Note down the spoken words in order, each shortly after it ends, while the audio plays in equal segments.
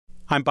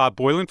I'm Bob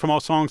Boylan from All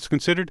Songs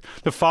Considered.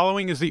 The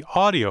following is the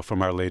audio from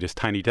our latest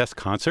Tiny Desk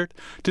concert.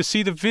 To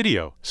see the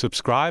video,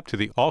 subscribe to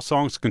the All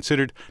Songs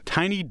Considered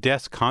Tiny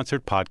Desk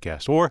Concert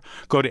podcast or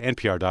go to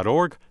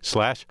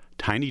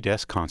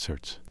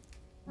npr.org/tinydeskconcerts.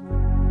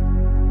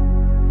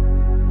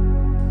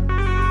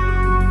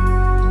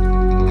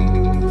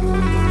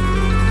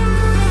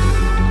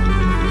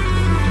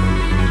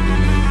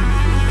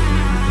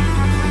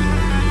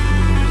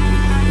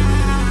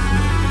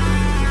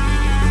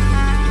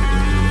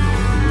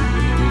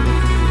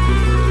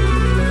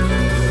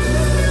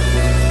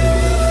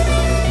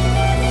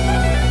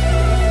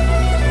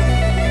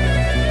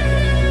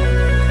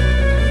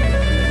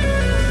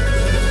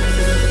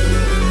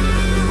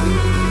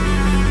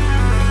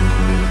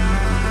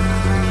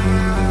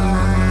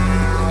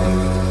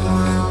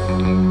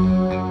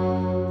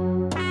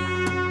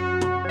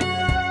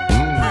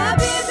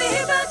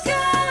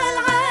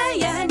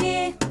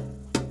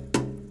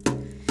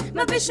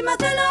 مش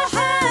مثله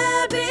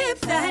حبيب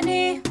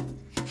ثاني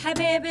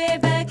حبيبي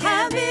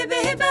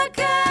بك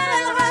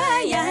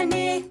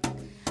العياني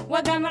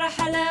وقمر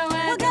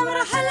حلاوة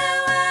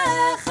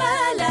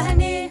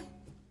خلهني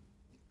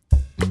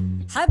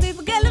حبيب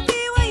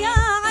قلبي ويا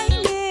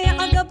عيني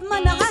عقب ما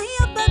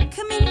نعيبك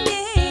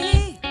مني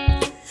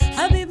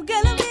حبيب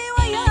قلبي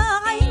ويا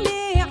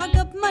عيني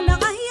عقب ما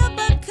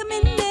نعيبك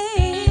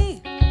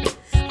مني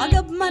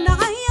عقب ما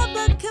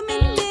نعيبك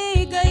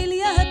مني قايل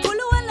يا كل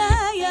ولا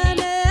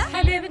يانا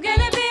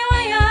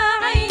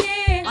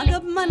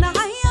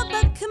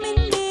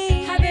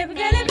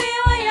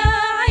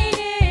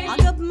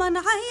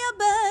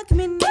عيبك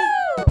مني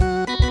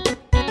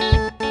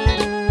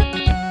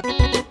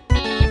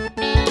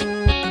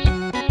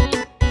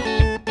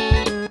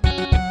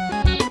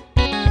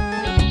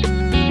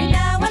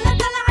مناولة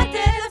طلعت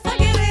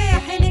الفقر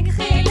حنق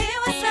خيلي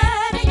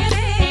وسار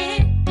قري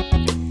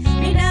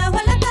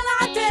مناولة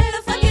طلعت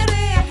الفقر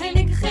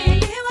حنق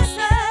خيلي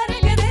وسار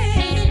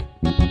قري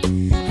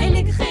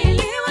حنق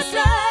خيلي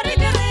وسار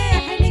قري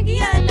حنق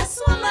يا ناس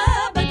وما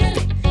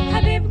بدري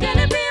حبيب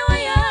قلبي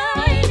ويا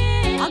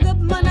عيني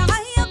عقب ما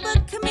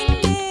نعيبك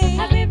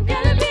مني حبيب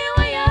قلبي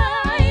ويا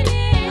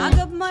عيني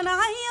عقب ما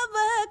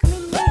نعيبك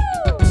مني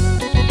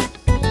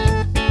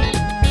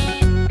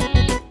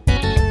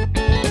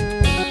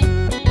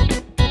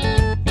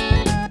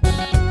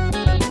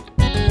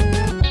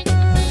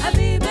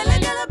حبيب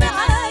القلب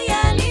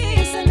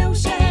عياني سنة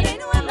وشهرين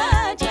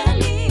وما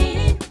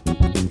جاني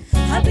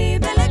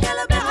حبيب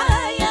القلب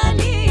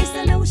عياني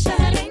سنة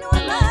وشهرين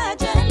وما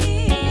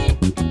جاني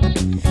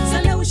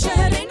سنة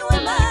وشهرين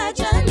وما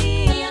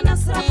جاني أنا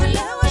أصرح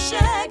له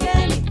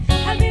وشاقاني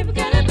حبيب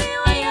قلبي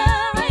ويا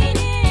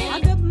عيني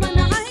عقب ما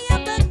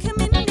نعيبك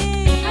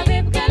مني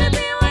حبيب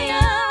قلبي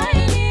ويا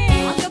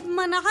عيني عقب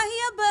ما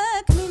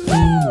نعيبك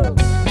مني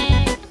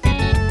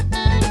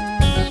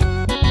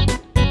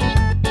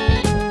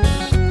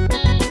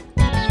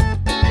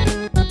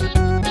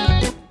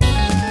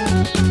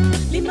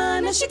لما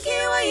نشكي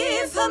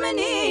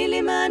ويفهمني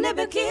لما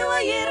نبكي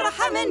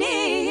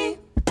ويرحمني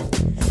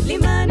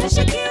لما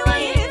نشكي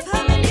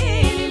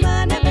ويفهمني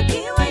لما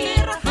نبكي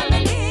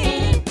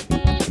ويرحمني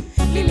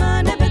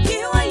لما نبكي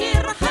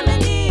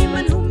ويرحمني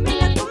من هم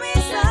منكم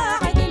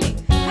يساعدني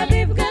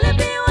حبيب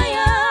قلبي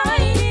ويا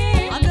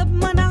عيني عقب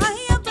ما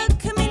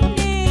نعيبك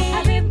مني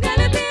حبيب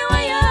قلبي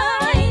ويا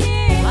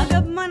عيني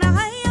عقب ما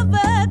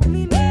نعيبك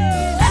مني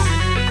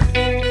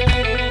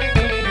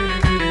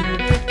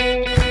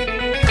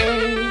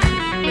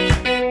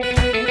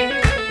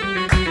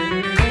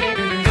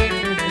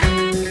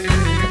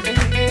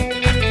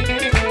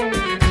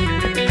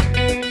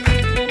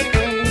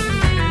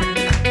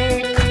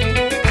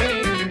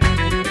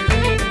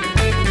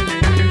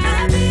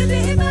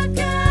حبيبي بك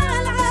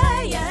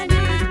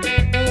العياني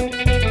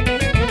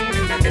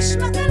مفيش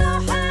مثله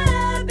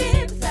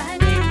حبيب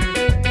ثاني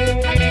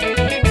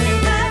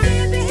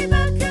حبيبي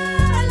بك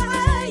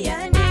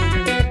العياني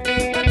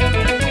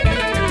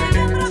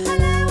وقمر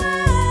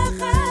حلاوة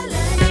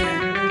خلاني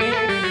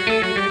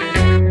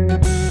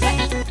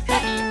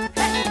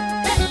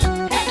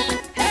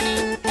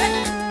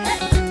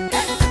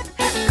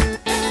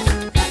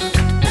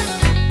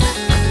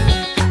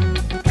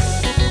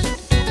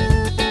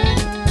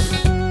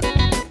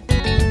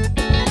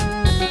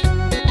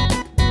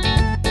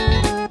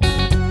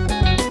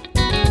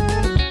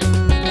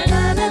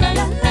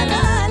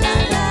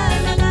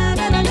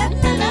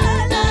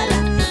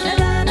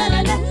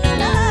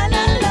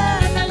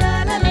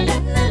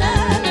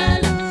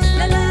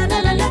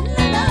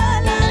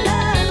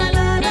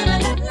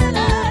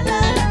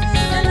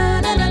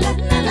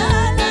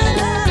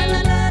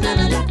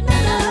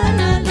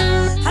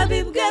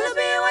حبيب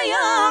قلبي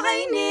ويا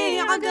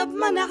عيني عقب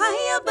ما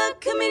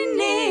نعيبك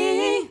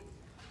مني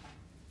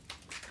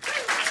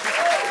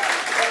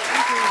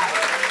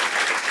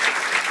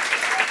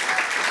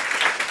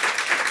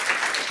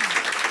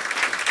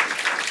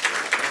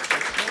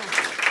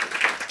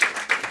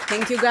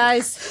Thank you,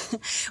 guys.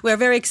 We're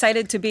very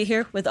excited to be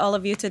here with all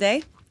of you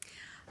today.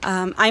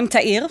 I'm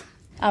Ta'ir.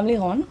 I'm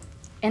Liron.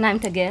 And I'm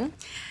Tagel.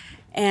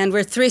 And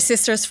we're three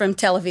sisters from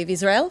Tel Aviv,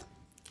 Israel.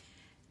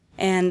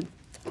 And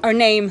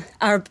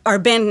our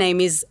band name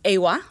is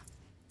Ewa.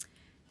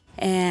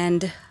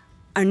 And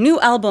our new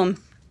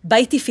album,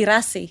 Baiti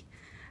Firasi,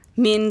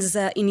 means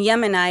in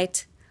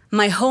Yemenite,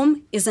 my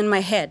home is in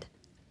my head.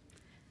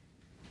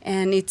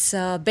 And it's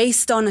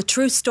based on a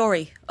true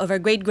story of our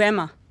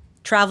great-grandma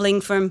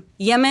traveling from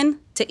Yemen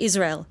to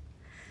Israel.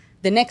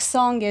 The next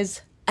song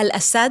is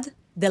Al-Asad,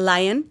 the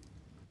lion,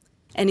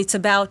 and it's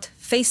about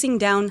facing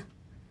down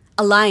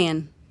a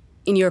lion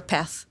in your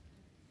path.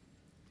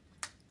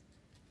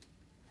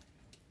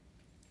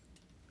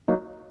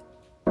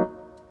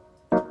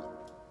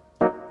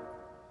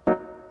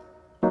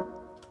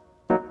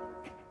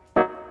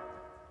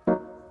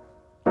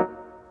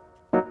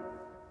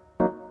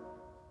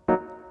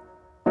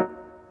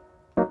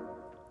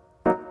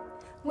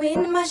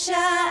 وين ما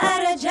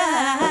شاء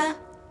رجع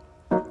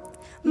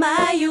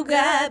ما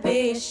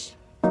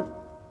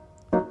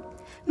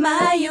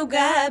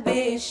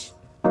يقابش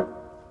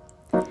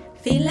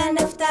في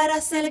لنا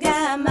افترس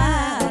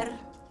القمر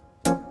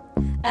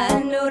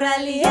النور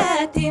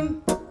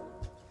اليتيم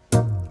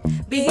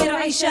به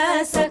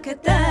العشاء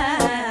سكتة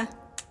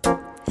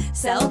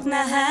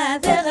صوتنا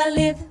هذا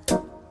غليظ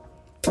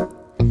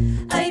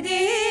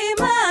أيدي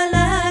ما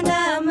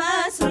لنا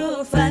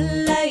مصروف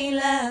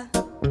الليلة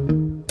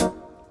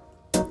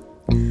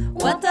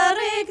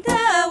وطريق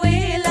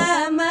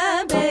طويلة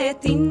ما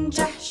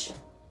بتنجحش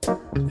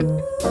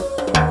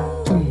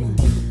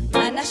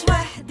ما أناش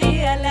وحدي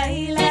يا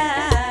ليلى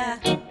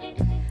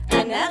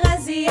أنا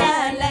غازية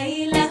يا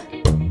ليلى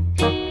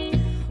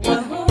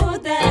وهو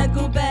ده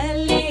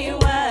جبالي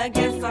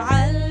واقف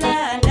على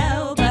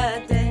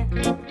نوبته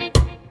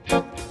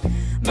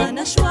ما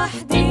أناش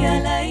وحدي يا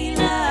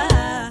ليلى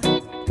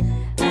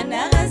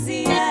أنا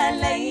غازية يا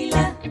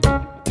ليلى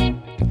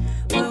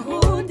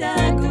وهو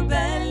ده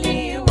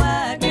جبالي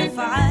واقف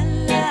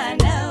على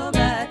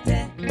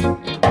نوبته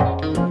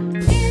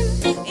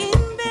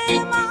إن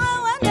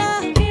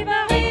بمعاونة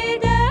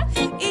ببعيدة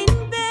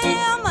إن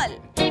بعمل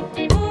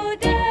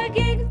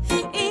ودقيق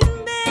إن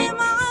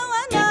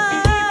بمعاونة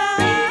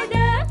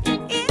ببعيدة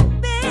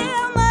إن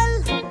بعمل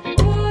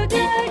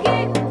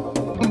ودقيق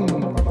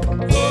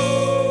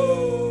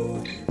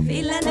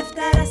في لنا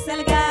افترس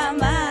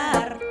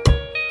القمر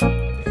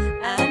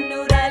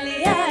النور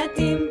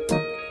اليتيم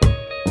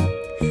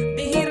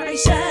به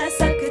العشاء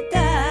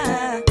سكتة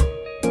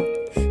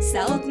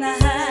صوتنا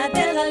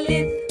هذا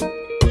غليظ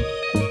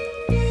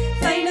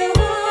فين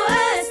هو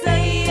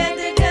السيد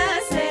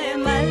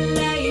قاسم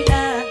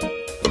الليلة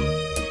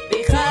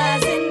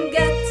بخازن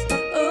قت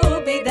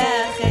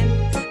وبداخن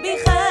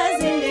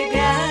بخازن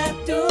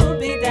قت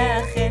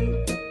وبداخن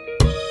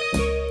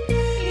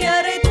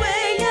يا ريت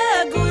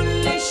ويقول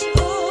لي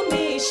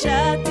شقومي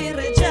شاطر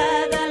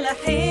جاد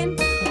الحين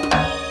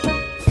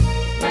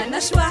ما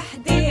أناش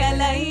وحدي يا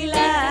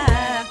ليلى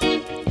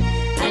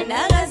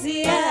أنا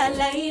غازية يا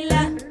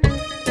ليلى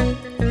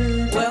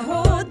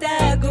وهو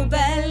ده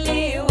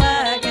جبالي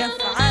واقف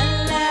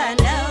على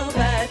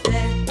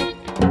نوبته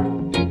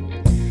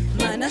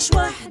ما أناش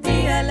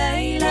وحدي يا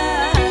ليلى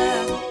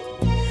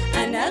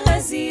أنا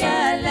غازية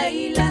يا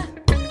ليلى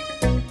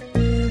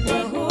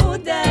وهو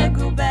ده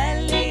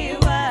جبالي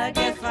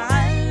واقف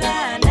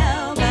على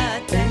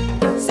نوبته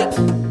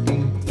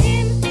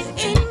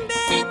إن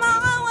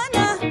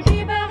بمعاونة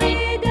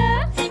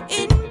ببعيدة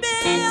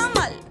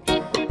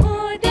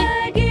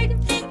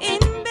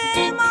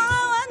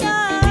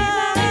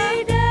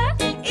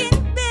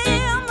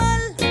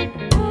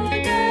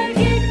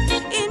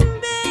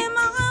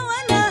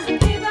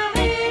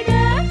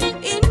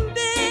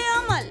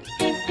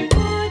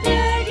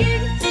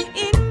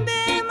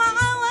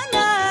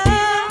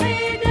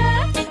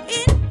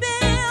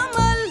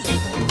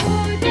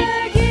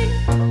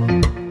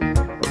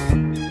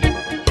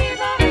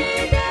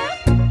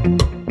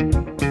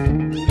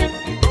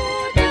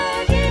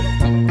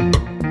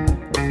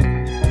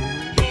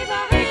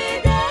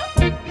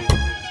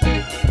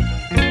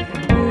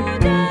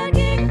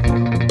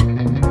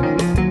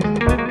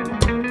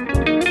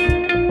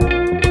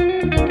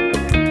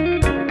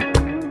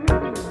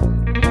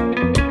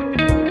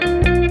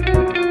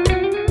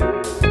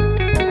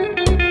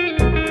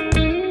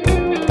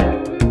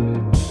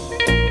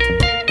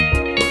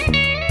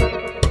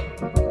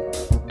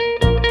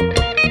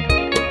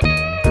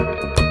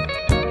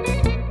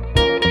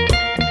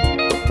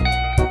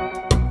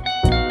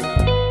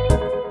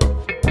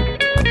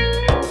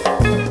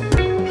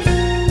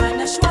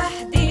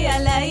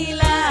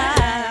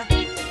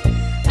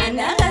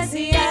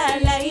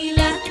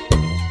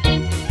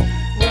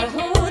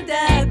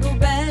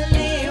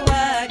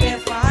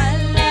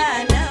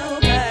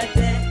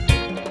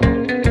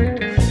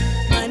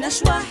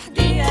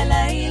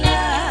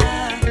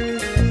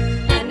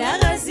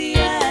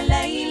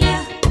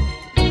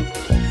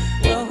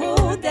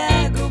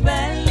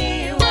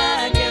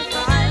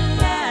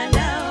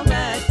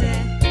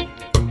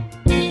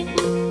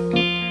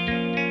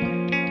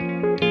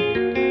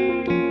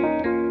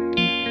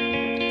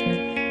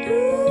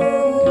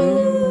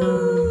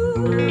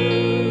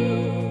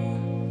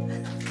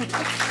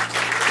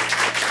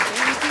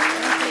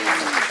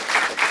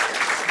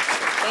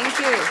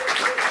you.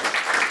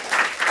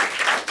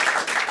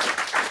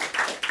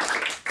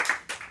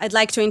 I'd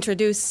like to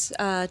introduce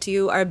to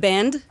you our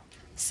band.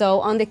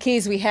 So on the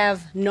keys we have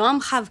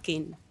Noam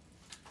Chavkin.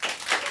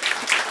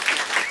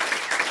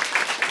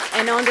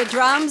 And on the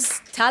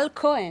drums, Tal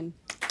Cohen.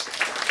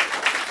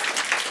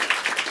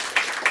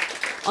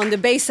 On the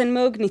bass and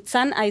moog,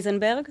 Nitzan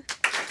Eisenberg.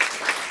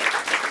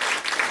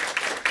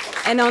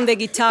 And on the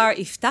guitar,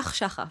 Iftach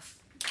Shachaf.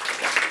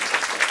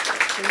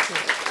 Thank you.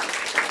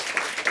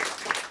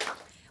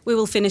 We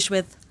will finish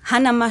with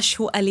Hana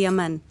Mashu Al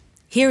Yaman.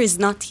 Here is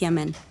not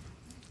Yemen.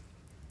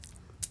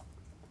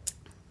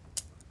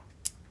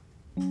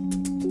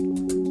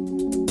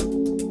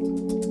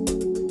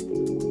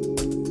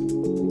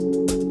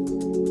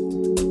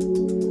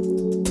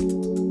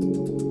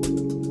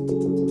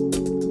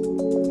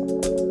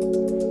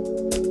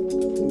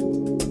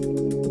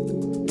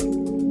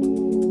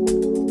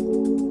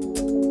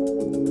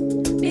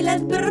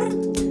 بلاد بر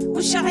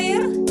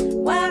وشعير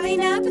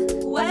وعنب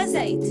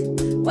وزيت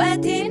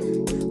وتين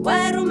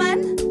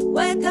ورمان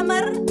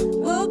وتمر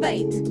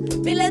وبيت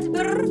بلاد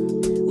بر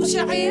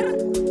وشعير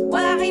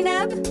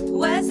وعنب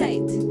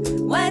وزيت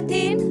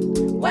وتين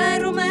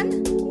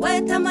ورمان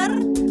وتمر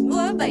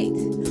وبيت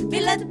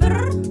بلاد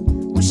بر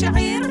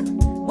وشعير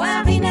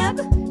وعنب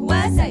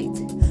وزيت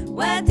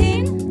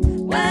وتين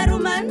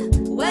ورمان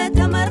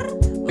وتمر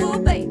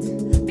وبيت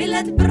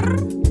بلاد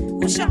بر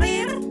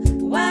وشعير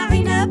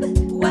وعنب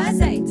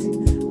وزيت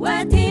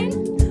وتين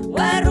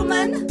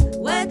ورمان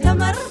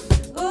وتمر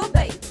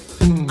وبيت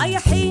أي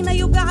حين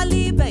يوقع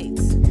لي بيت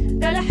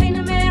ده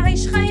لحين ما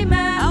يعيش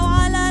خيمة أو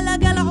على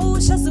لقى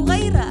العوشة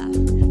صغيرة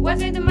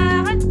وزيد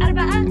مع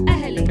 4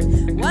 أهلي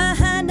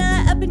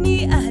وهنا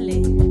أبني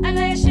أهلي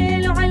أنا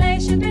يشيل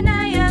وعليش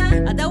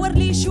بناية أدور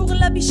لي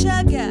شغلة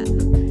بشاقة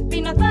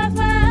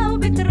بنظافة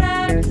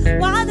وبتراب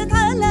وعادت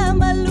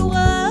علام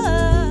اللغة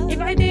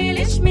ابعدي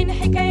ليش من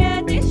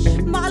حكاياتش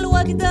مع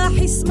الوقت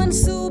أحس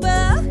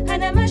منسوبة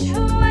أنا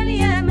مشحو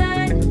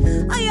اليمن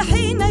أي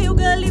حين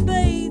يقال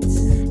بيت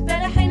ده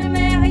لحين ما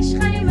يعيش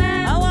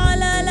خيمة أو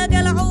على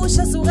لقى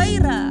العوشة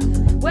صغيرة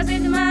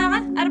وزيد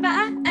مع 4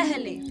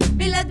 أهلي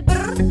بلاد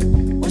بر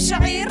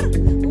وشعير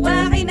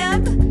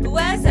وعنب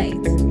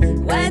وزيت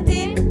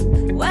وتين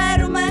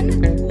ورمان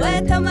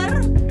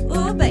وتمر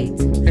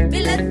وبيت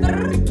بلاد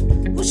بر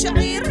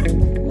وشعير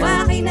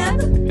وعنب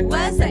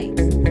وزيت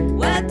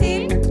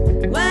وتين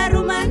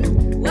ورمان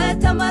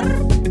وتمر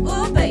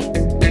وبيت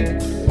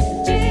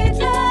جيت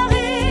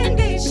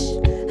لغندش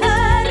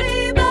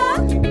هاربة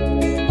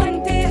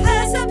وانتي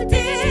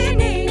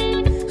حسبتيني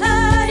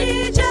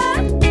هايجة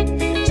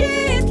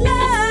جيت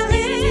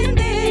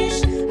لغندش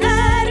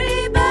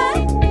هاربة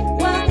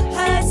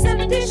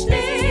وحسبتش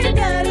لي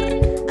در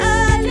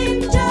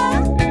ألنجة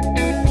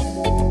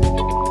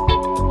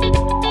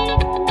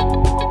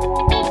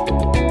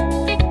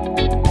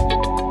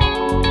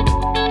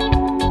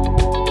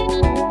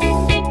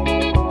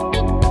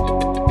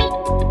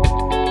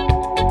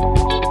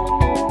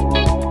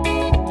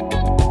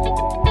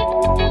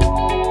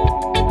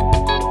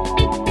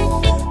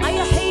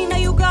أي حين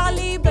يوقع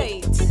لي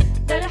بيت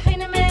ده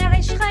لحين ما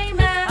يعيش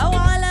خيمة أو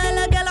على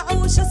لقى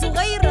العوشة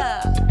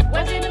صغيرة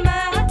وزيد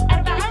مع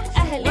 4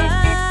 أهلي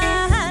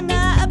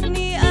وأنا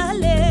أبني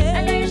أهلي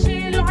أنا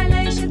يشيل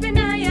وعليش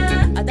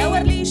البناية أدور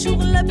لي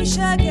شغلة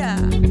بشاقة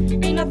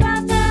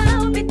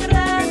بنظافة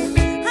وبتراب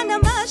أنا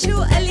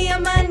ماشو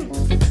اليمن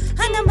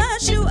أنا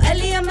ماشو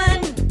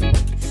اليمن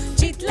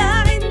جيت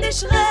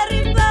لعندش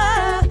غريبة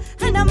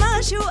أنا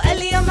ماشو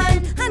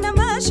اليمن أنا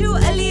ماشو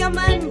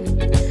اليمن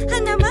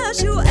أنا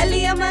ماشو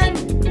اليمن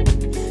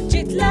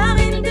جيت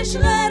لعندش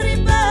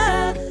غريبة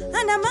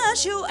أنا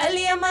ماشو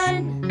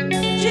اليمن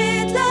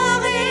جيت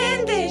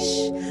لعندش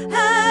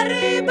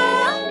هاربة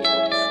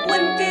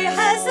وانتي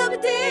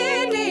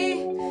حسبتيني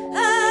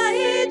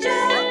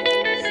هايجة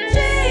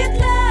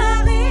جيت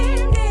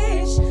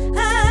لعندش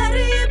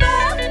هاربة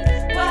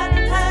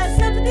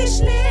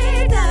وحسبتش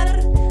لي در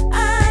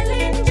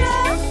ألنجة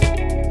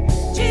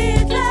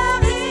جيت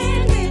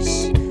لعندش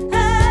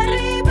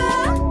هاربة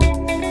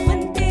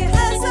وانتي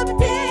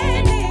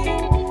حسبتيني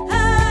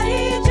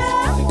هايجة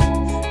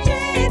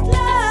جيت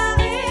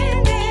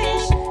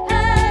لعندش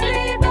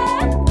هاربة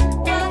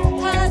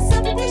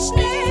وحسبتش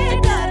لي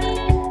در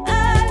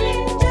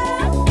ألنجة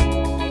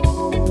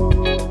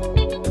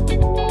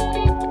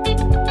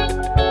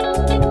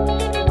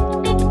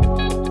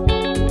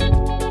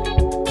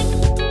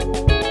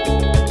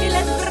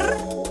بلاد بر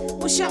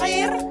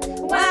وشعير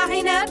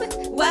وعنب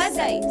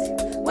وزيت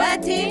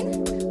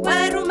وتين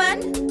ورمان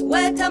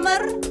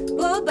وتمر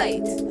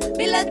وبيت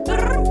بلاد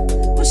بر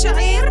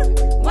وشعير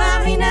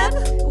وعنب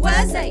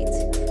وزيت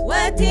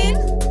وتين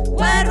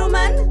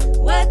ورمان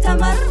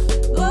وتمر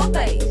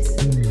وبيت